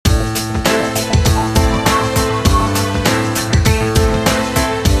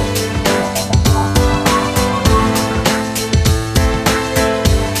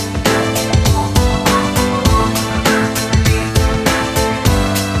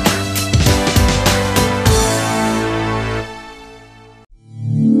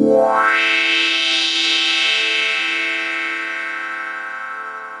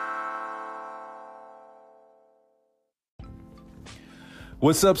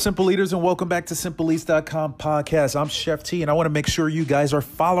What's up, Simple Eaters, and welcome back to SimpleEats.com podcast. I'm Chef T, and I want to make sure you guys are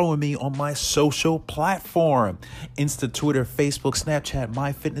following me on my social platform. Insta, Twitter, Facebook, Snapchat,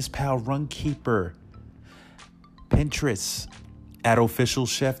 MyFitnessPal, Runkeeper, Pinterest,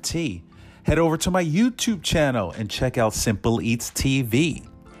 @OfficialChefT. Head over to my YouTube channel and check out Simple Eats TV.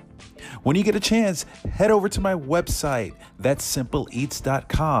 When you get a chance, head over to my website. That's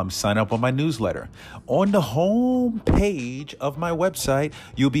SimpleEats.com. Sign up on my newsletter. On the home page of my website,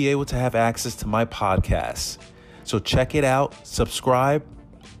 you'll be able to have access to my podcasts. So check it out, subscribe,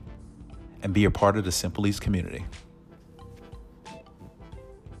 and be a part of the Simple Eats community.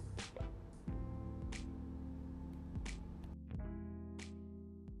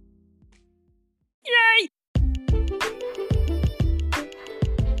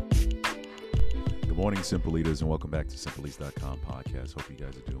 Good morning, Simple Eaters, and welcome back to SimpleEats.com podcast. Hope you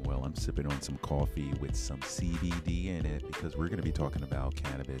guys are doing well. I'm sipping on some coffee with some CBD in it because we're going to be talking about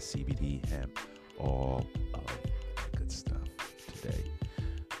cannabis, CBD, hemp, all of that good stuff today.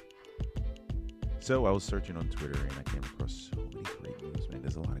 So I was searching on Twitter and I came across so many great news, man.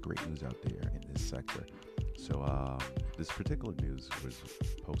 There's a lot of great news out there in this sector. So this particular news was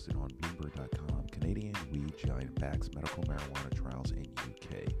posted on Bloomberg.com. Canadian weed giant backs medical marijuana trials in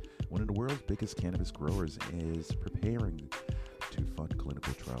UK. One of the world's biggest cannabis growers is preparing to fund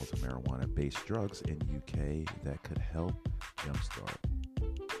clinical trials of marijuana-based drugs in UK that could help jumpstart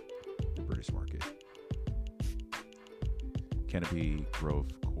the British market. Canopy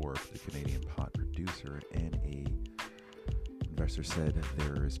Growth Corp, the Canadian pot producer and a investor, said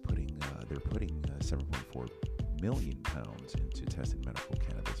they're putting 7.4 million pounds into testing medical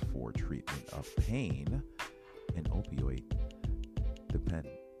cannabis for treatment of pain and opioid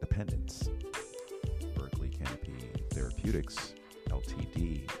dependence. Berkeley Canopy Therapeutics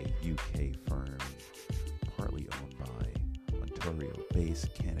Ltd, a UK firm partly owned by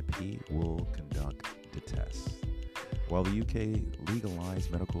Ontario-based Canopy, will conduct the tests. While the UK legalized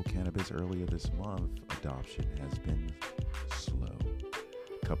medical cannabis earlier this month, adoption has been slow.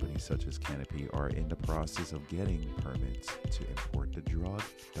 Companies such as Canopy are in the process of getting permits to import the drug.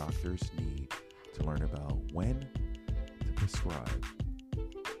 Doctors need to learn about when to prescribe,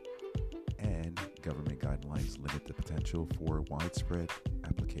 and government guidelines limit the potential for widespread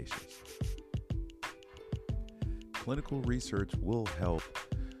applications. Clinical research will help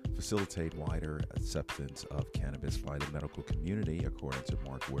facilitate wider acceptance of cannabis by the medical community, according to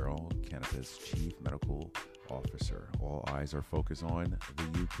Mark Wirral, Cannabis Chief Medical Officer. All eyes are focused on the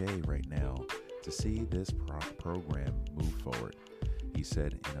UK right now to see this program move forward. He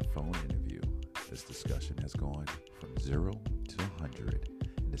said in a phone interview, this discussion has gone from 0 to 100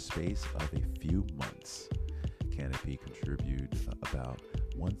 in the space of a few months. Canopy contributed about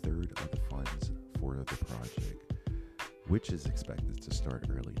 1/3 of the funds for the project, which is expected to start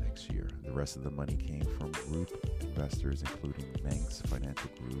early next year. The rest of the money came from group investors, including Manx Financial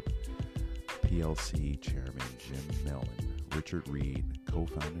Group, PLC Chairman Jim Mellon, Richard Reed,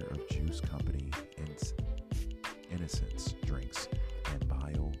 co-founder of juice company Innocence Drinks, and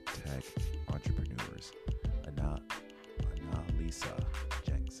biotech entrepreneurs, Annalisa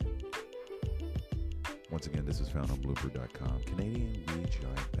Jensen. Once again, this is found on Bloomberg.com. Canadian weed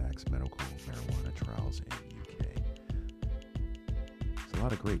giant backs medical marijuana trials in UK. It's a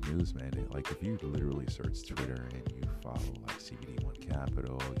lot of great news, man. Like, if you literally search Twitter and you follow like CBD1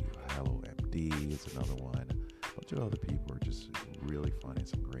 Capital, Hello MD is another one. A bunch of other people are just really finding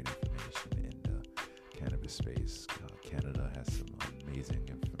some great information in the cannabis space. Canada has some amazing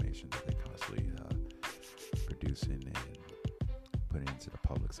information that they constantly producing and putting into the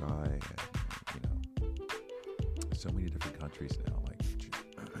public's eye. And, so many different countries now. Like,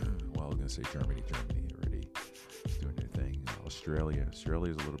 well, I was gonna say Germany already is doing their thing. Australia is a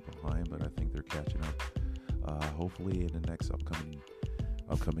little behind, but I think they're catching up. Hopefully, in the next upcoming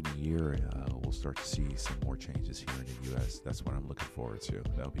year, we'll start to see some more changes here in the U.S. That's what I'm looking forward to.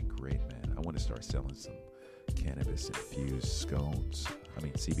 That'll be great, man. I want to start selling some cannabis-infused scones. I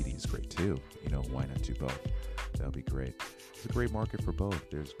mean, CBD is great too. Why not do both? That'll be great. It's a great market for both.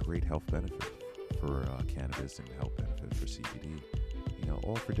 There's great health benefit for cannabis and health benefit for CBD.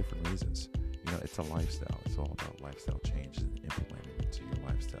 All for different reasons. It's a lifestyle. It's all about lifestyle changes and implementing it into your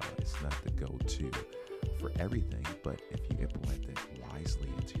lifestyle. It's not the go-to for everything, but if you implement it wisely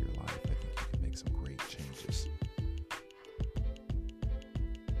into your life, I think you can make some great changes.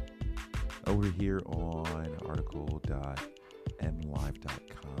 Over here on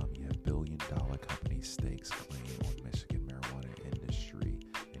article.mlive.com, you have billion-dollar company stakes claim on Michigan marijuana industry.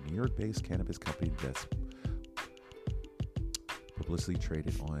 A New York-based cannabis company that's publicly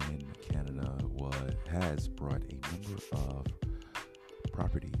traded on in Canada has brought a number of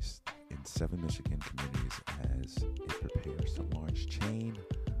properties in 7 Michigan communities as it prepares to launch chain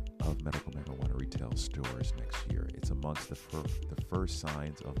of medical marijuana retail stores next year. It's amongst the first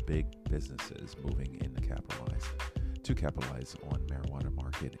signs of big businesses moving in to capitalize on marijuana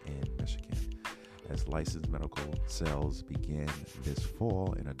market in Michigan. As licensed medical sales begin this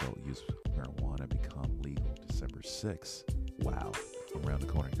fall and adult use marijuana become legal December 6th. Wow, around the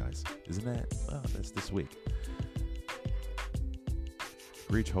corner, guys. Isn't that? Well, that's this week.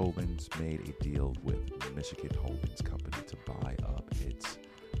 Reach Holdings made a deal with Michigan Holdings Company to buy up its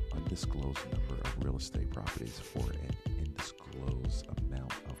undisclosed number of real estate properties for an undisclosed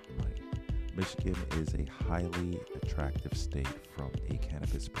amount of money. Michigan is a highly attractive state from a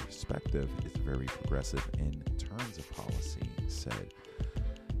cannabis perspective. It's very progressive in terms of policy, said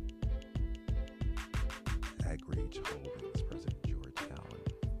AgReach Holdings President George Allen.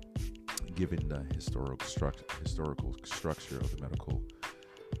 Given the historical structure of the medical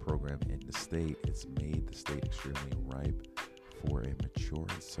program in the state, it's made the state extremely ripe for a mature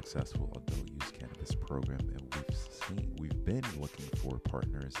and successful adult use cannabis program, and we've been looking for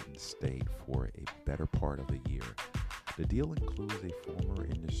partners in the state for a better part of a year. The deal includes a former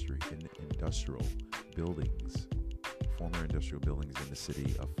industrial buildings in the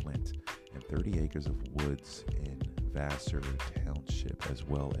city of Flint and 30 acres of woods in Vassar Township, as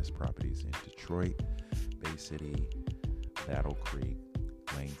well as properties in Detroit, Bay City, Battle Creek,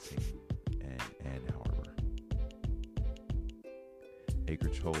 Lansing, and Ann Arbor.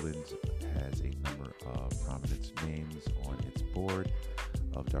 AgReach Holdings has a number of prominent names on its board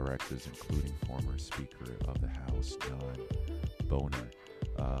of directors, including former Speaker of the House John Boehner,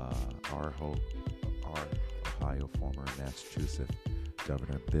 our Ohio former Massachusetts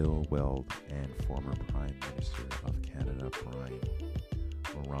Governor Bill Weld, and former Prime Minister of Canada Brian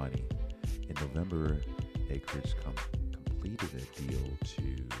Mulroney. In November, AgReach completed a deal to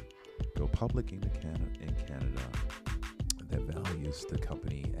go public in Canada that values the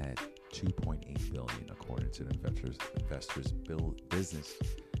company at $2.8 billion, according to the Investors Business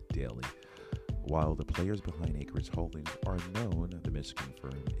Daily. While the players behind AgReach Holdings are known, the Michigan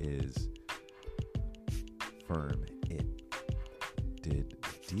firm it did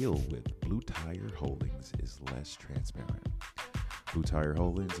deal with Blue Tire Holdings is less transparent. Blue Tire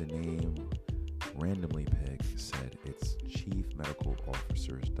Holdings, a name randomly picked, said its chief medical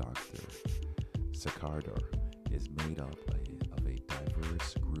officer, Dr. Sakardar, is made up of a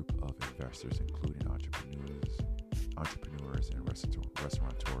diverse group of investors, including entrepreneurs and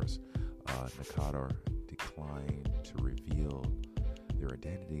restaurateurs. Nakadar declined to reveal their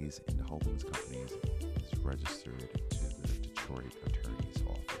identities, and the holdings company is registered to the Detroit Attorney's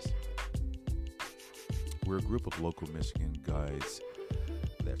Office. We're a group of local Michigan guys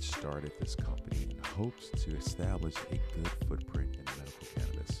that started this company in hopes to establish a good footprint in medical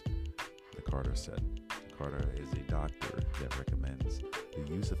cannabis, Nakadar said. Nakadar is a doctor that recommends the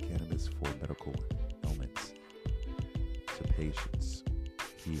use of cannabis for medical ailments to patients.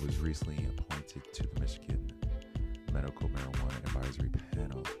 He was recently appointed to the Michigan Medical Marijuana Advisory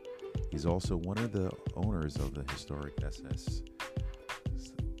Panel. He's also one of the owners of the historic SS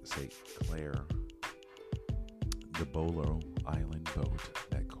St. Clair, the Bolo Island boat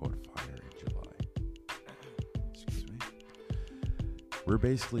that caught fire in July. Excuse me. We're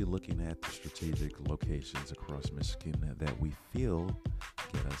basically looking at the strategic locations across Michigan that we feel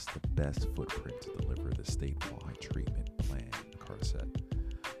get us the best footprint to deliver the statewide treatment plan, Nakadar said.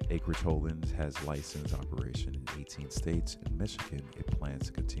 AgReach Holdings has licensed operation in 18 states. In Michigan, it plans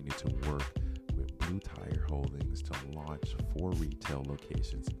to continue to work with Blue Tire Holdings to launch 4 retail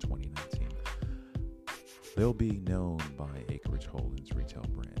locations in 2019. They'll be known by AgReach Holdings retail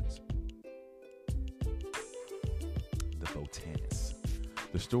brands. The Botanist.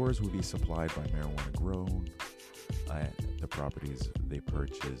 The stores will be supplied by marijuana grown at the properties they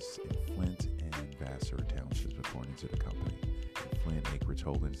purchase in Flint and Vassar Townships, according to the company. In Flint, AgReach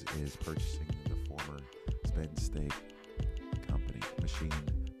Holdings is purchasing the former Spend Steak Company machine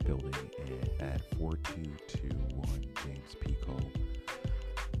building at 4221 James Pico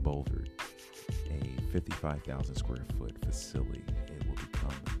Boulevard, a 55,000 square foot facility. It will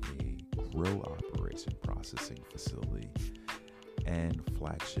become a grow operation processing facility and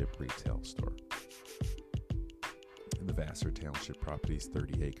flagship retail store. The Vassar Township properties,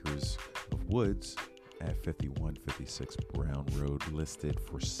 30 acres of woods at 5156 Brown Road, listed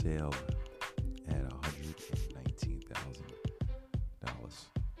for sale at $119,000.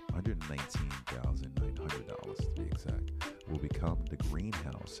 $119,900 to be exact, will become the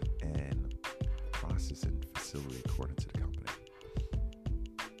greenhouse and processing facility, according to the company.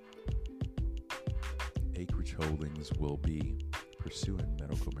 AgReach Holdings will be pursuing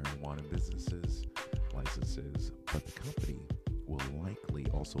medical marijuana licenses, but the company will likely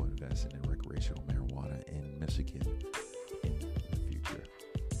also invest in recreational marijuana in Michigan in the future.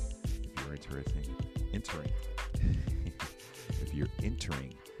 If you're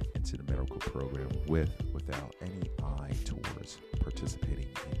entering into the medical program without any eye towards participating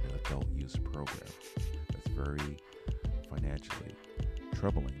in the adult use program, that's very financially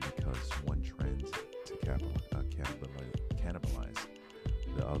troubling, because one trend to cannibalize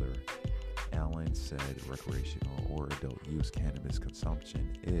the other. Allen said recreational or adult use cannabis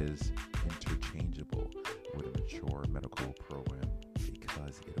consumption is interchangeable with a mature medical program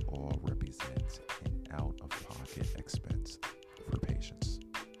because it all represents an out-of-pocket expense for patients.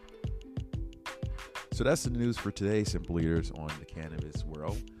 So that's the news for today, Simple Eaters, on the cannabis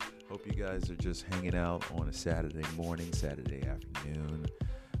world. Hope you guys are just hanging out on a Saturday morning, Saturday afternoon.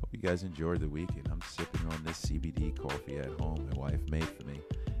 Hope you guys enjoyed the weekend. I'm sipping on this CBD coffee at home my wife made for me.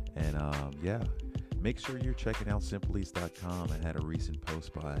 And make sure you're checking out SimpleEats.com. I had a recent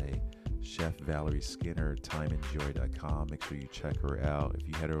post by Chef Valerie Skinner, timeandjoy.com. Make sure you check her out. If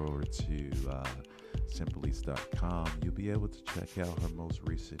you head over to SimpleEats.com, you'll be able to check out her most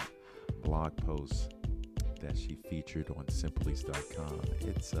recent blog post that she featured on SimpleEats.com.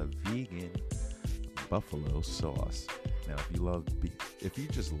 It's a vegan buffalo sauce. Now, if you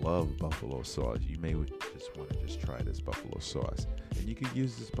just love buffalo sauce, you may just want to just try this buffalo sauce. And you can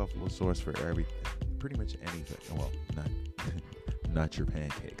use this buffalo sauce for pretty much anything. Well, not your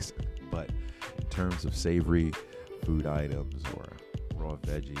pancakes, but in terms of savory food items or raw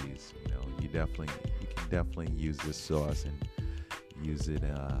veggies, you can definitely use this sauce and use it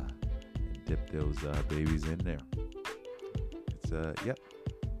and dip those babies in there. It's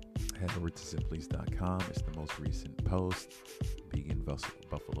Head over to SimpleEats.com. It's the most recent post. Vegan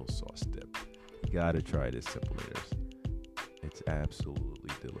buffalo sauce dip. You gotta try this, Simple Eaters. It's absolutely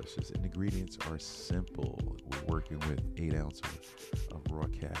delicious. And the ingredients are simple. We're working with 8 ounces of raw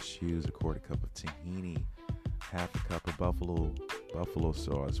cashews, a quarter cup of tahini, half a cup of buffalo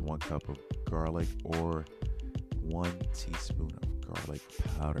sauce, 1 cup of garlic, or 1 teaspoon of garlic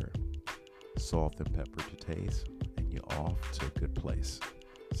powder, salt and pepper to taste, and you're off to a good place.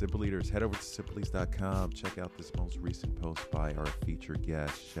 Simple Eaters, head over to SimpleEats.com. Check out this most recent post by our featured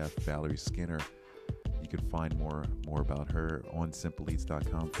guest, Chef Valerie Skinner. You can find more about her on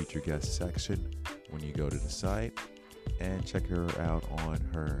SimpleEats.com featured guest section when you go to the site, and check her out on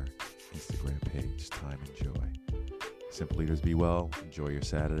her Instagram page, Time and Joy. Simple Eaters, be well. Enjoy your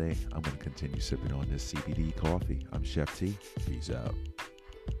Saturday. I'm going to continue sipping on this CBD coffee. I'm Chef T. Peace out.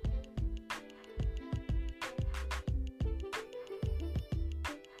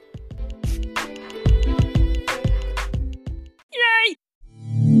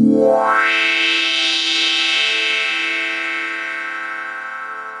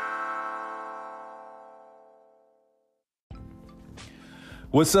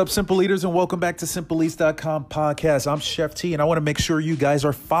 What's up, Simple Eaters, and welcome back to SimpleEats.com podcast. I'm Chef T, and I want to make sure you guys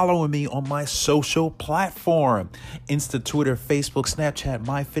are following me on my social platform. Insta, Twitter, Facebook, Snapchat,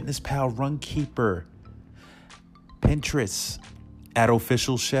 MyFitnessPal, Runkeeper, Pinterest,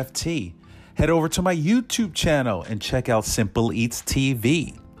 @OfficialChefT. Head over to my YouTube channel and check out Simple Eats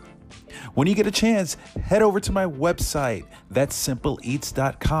TV. When you get a chance, head over to my website. That's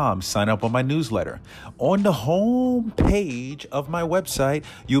SimpleEats.com. Sign up on my newsletter. On the home page of my website,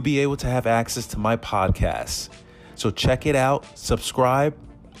 you'll be able to have access to my podcasts. So check it out, subscribe,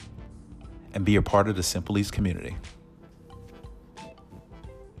 and be a part of the Simple Eats community.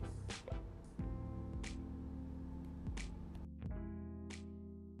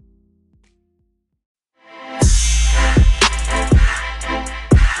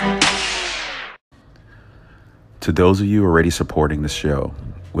 To those of you already supporting the show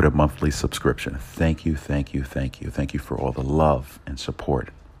with a monthly subscription, thank you, thank you, thank you. Thank you for all the love and support.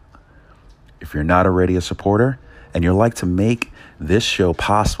 If you're not already a supporter and you'd like to make this show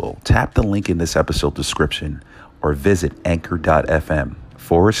possible, tap the link in this episode description or visit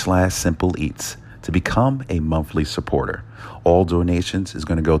anchor.fm/Simple Eats to become a monthly supporter. All donations is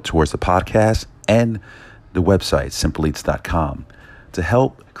going to go towards the podcast and the website, SimpleEats.com, to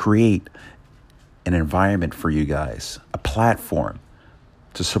help create an environment for you guys, a platform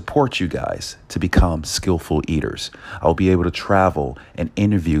to support you guys to become skillful eaters. I'll be able to travel and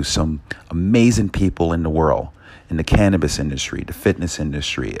interview some amazing people in the world, in the cannabis industry, the fitness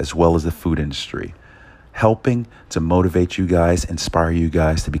industry, as well as the food industry, helping to motivate you guys, inspire you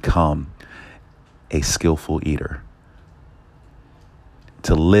guys to become a skillful eater,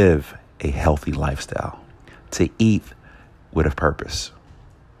 to live a healthy lifestyle, to eat with a purpose.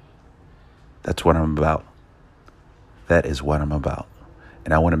 That's what I'm about. That is what I'm about.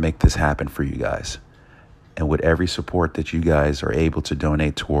 And I want to make this happen for you guys. And with every support that you guys are able to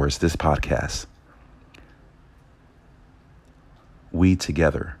donate towards this podcast, we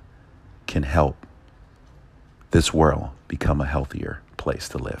together can help this world become a healthier place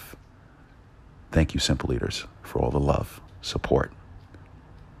to live. Thank you, Simple Leaders, for all the love, support.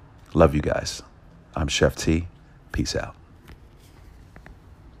 Love you guys. I'm Chef T. Peace out.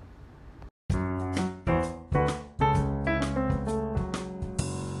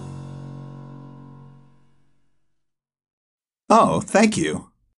 Oh, thank you.